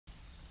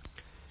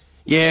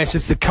Yes,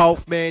 it's the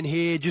Culphman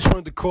here. Just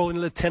wanted to call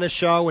into the tennis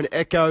show and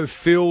echo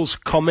Phil's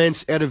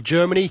comments out of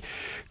Germany.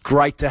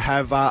 Great to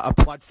have a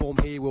platform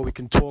here where we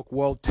can talk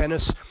world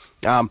tennis.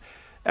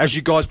 As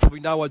you guys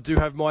probably know, I do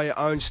have my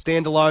own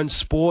standalone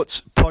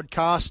sports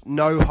podcast,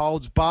 No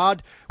Holds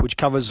Barred, which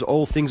covers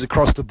all things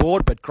across the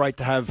board, but great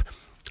to have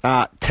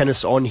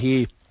tennis on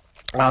here.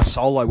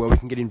 Solo where we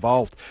can get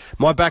involved.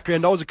 My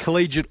background, I was a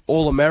collegiate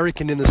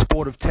All-American in the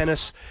sport of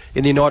tennis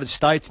in the United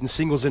States in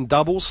singles and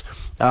doubles.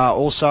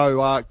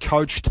 Also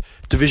coached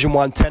Division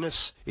I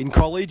tennis in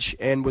college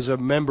and was a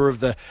member of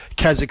the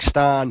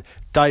Kazakhstan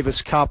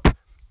Davis Cup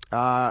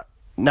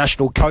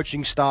national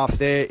coaching staff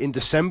there in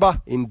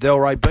December in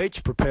Delray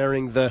Beach,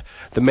 preparing the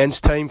men's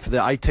team for the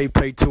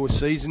ATP Tour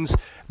seasons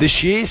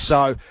this year.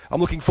 So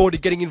I'm looking forward to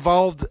getting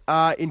involved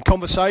in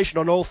conversation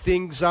on all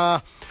things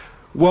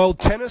world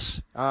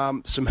tennis,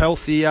 some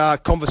healthy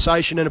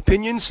conversation and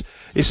opinions.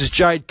 This is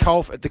Jade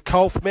Culph at the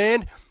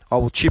Culphman. I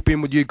will chip in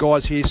with you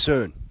guys here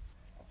soon.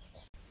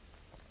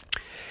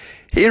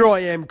 Here I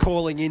am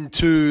calling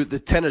into the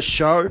tennis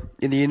show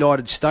in the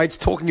United States,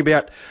 talking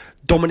about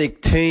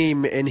Dominic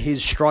Thiem and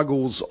his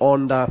struggles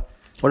on a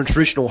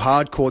traditional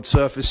hardcourt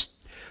surface.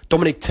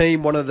 Dominic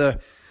Thiem, one of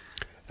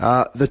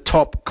the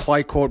top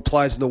clay court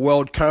players in the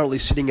world, currently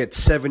sitting at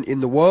 7 in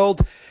the world.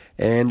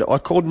 And I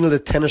called into the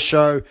tennis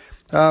show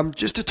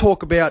just to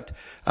talk about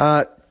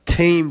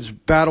Thiem's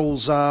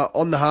battles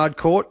on the hard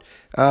court.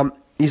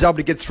 He's able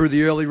to get through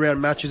the early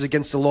round matches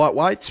against the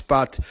lightweights,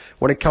 but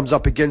when it comes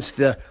up against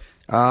the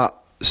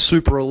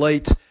super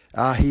elite,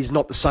 he's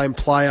not the same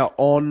player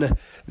on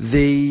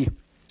the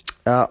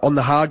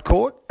hard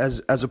court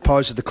as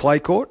opposed to the clay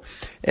court.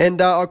 And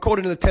I called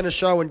into the tennis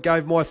show and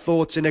gave my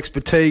thoughts and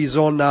expertise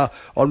on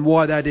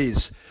why that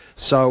is.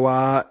 So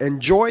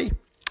enjoy,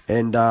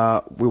 and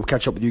we'll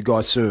catch up with you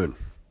guys soon.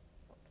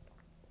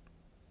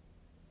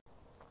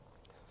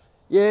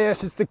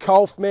 Yes, it's the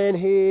Culphman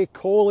here,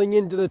 calling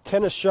into the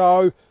tennis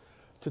show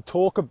to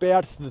talk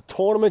about the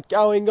tournament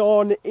going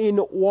on in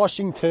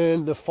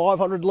Washington, the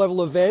 500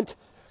 level event.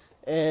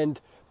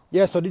 And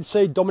yes, I did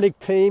see Dominic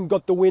Thiem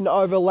got the win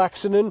over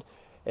Laxinen,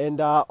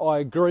 and I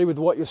agree with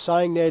what you're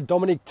saying there.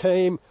 Dominic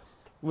Thiem,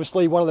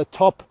 obviously one of the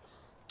top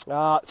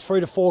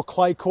 3 to 4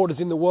 clay courters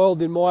in the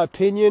world, in my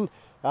opinion,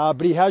 but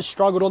he has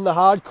struggled on the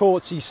hard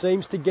courts. He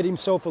seems to get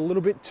himself a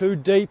little bit too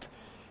deep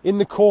in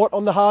the court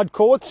on the hard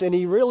courts, and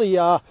he really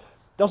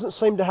doesn't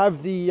seem to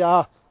have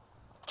the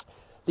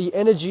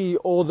energy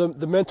or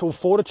the mental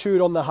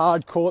fortitude on the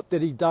hard court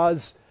that he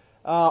does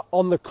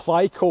on the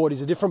clay court.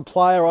 He's a different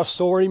player. I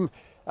saw him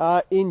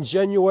in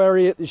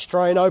January at the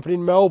Australian Open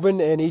in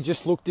Melbourne, and he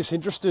just looked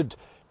disinterested,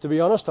 to be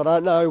honest. I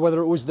don't know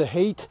whether it was the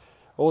heat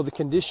or the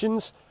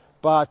conditions,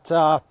 but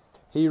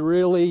he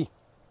really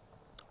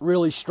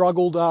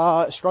struggles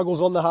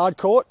on the hard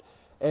court,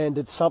 and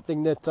it's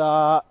something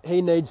that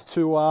he needs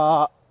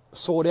to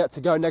sort out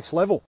to go next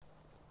level.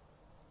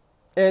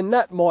 And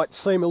that might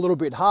seem a little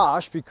bit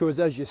harsh because,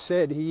 as you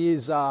said, he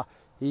is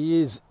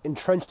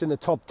entrenched in the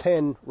top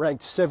 10,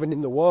 ranked 7 in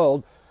the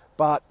world.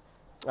 But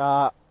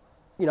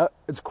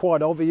it's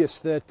quite obvious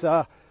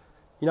that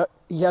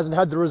he hasn't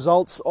had the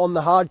results on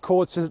the hard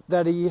courts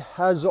that he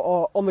has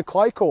on the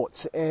clay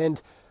courts. And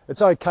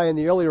it's okay in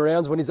the early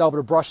rounds when he's able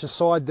to brush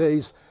aside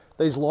these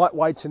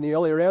lightweights in the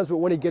early rounds. But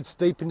when he gets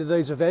deep into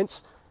these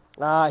events,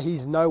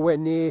 he's nowhere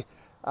near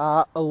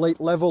elite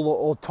level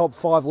or top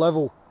 5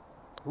 level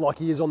like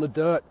he is on the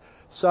dirt.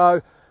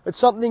 So it's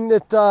something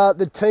that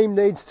the team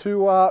needs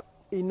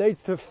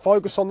to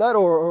focus on that,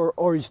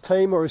 or his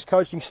team or his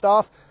coaching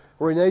staff,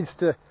 or he needs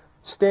to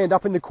stand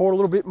up in the court a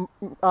little bit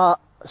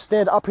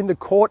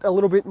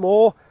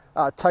more,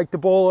 take the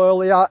ball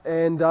earlier,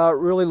 and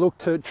really look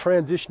to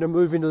transition and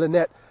move into the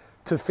net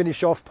to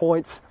finish off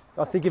points.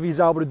 I think if he's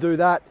able to do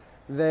that,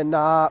 then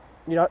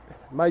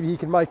maybe he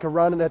can make a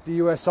run at the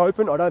US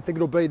Open. I don't think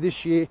it'll be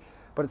this year,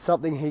 but it's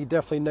something he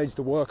definitely needs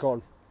to work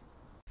on.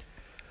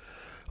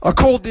 I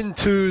called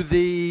into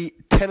the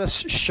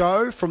tennis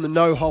show from the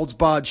No Holds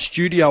Barred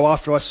studio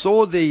after I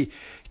saw the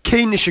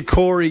key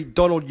Nishikori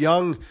Donald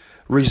Young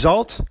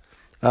result.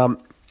 The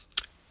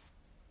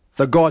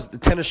guys at the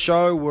tennis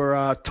show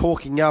were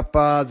talking up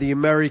the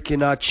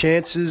American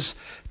chances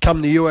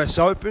come the US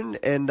Open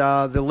and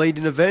the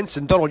lead-in events.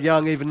 And Donald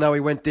Young, even though he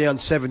went down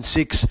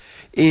 7-6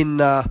 in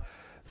the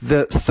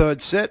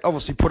third set,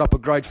 obviously put up a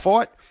great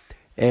fight.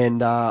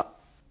 And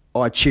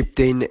I chipped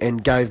in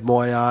and gave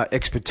my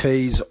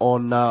expertise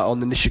on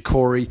the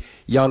Nishikori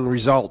Young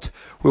result.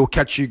 We'll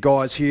catch you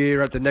guys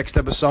here at the next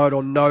episode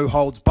on No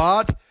Holds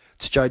Barred.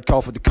 It's Jade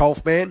Culph at the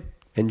Culphman.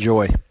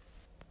 Enjoy.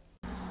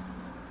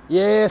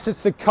 Yes,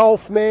 it's the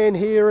Culphman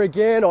here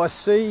again. I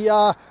see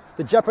the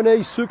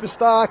Japanese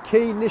superstar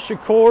Kei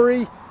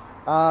Nishikori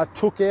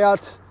took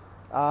out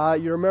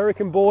your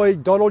American boy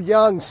Donald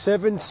Young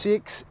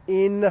 7-6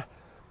 in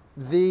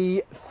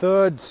the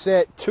third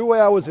set. 2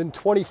 hours and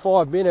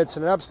 25 minutes,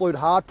 and an absolute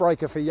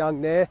heartbreaker for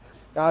Young there,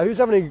 who's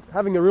having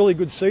a really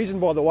good season,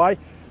 by the way.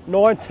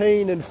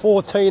 19 and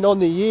 14 on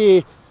the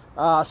year,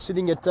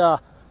 sitting at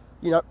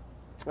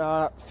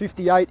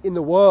 58 in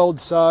the world.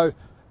 So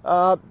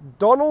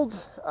Donald,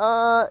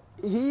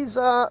 he's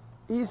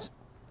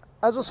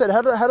as I said,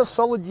 had a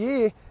solid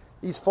year.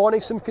 He's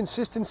finding some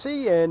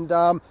consistency, and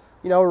a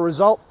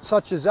result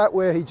such as that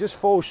where he just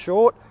falls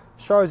short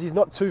shows he's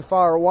not too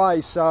far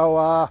away.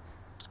 So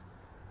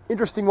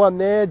interesting one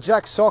there.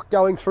 Jack Sock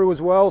going through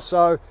as well.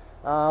 So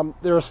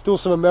there are still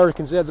some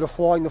Americans there that are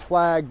flying the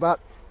flag, but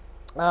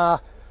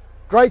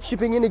great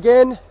shipping in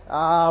again.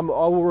 I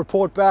will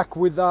report back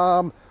with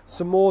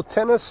some more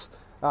tennis.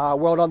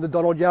 Well done to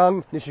Donald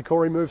Young.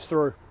 Nishikori moves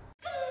through.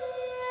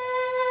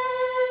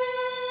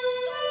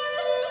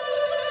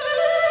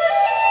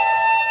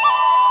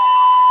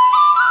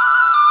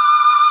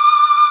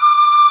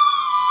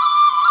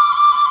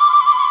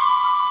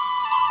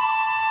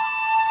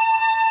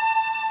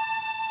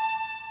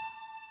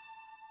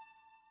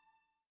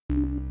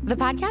 The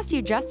podcast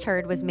you just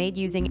heard was made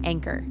using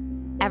Anchor.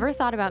 Ever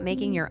thought about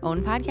making your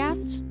own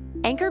podcast?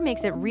 Anchor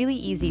makes it really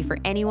easy for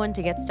anyone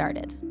to get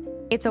started.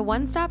 It's a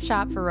one-stop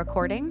shop for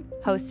recording,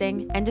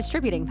 hosting, and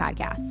distributing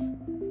podcasts.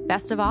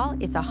 Best of all,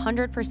 it's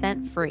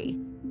 100% free.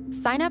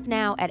 Sign up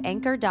now at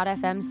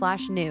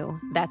anchor.fm/new.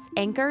 That's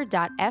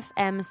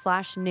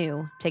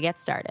anchor.fm/new to get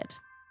started.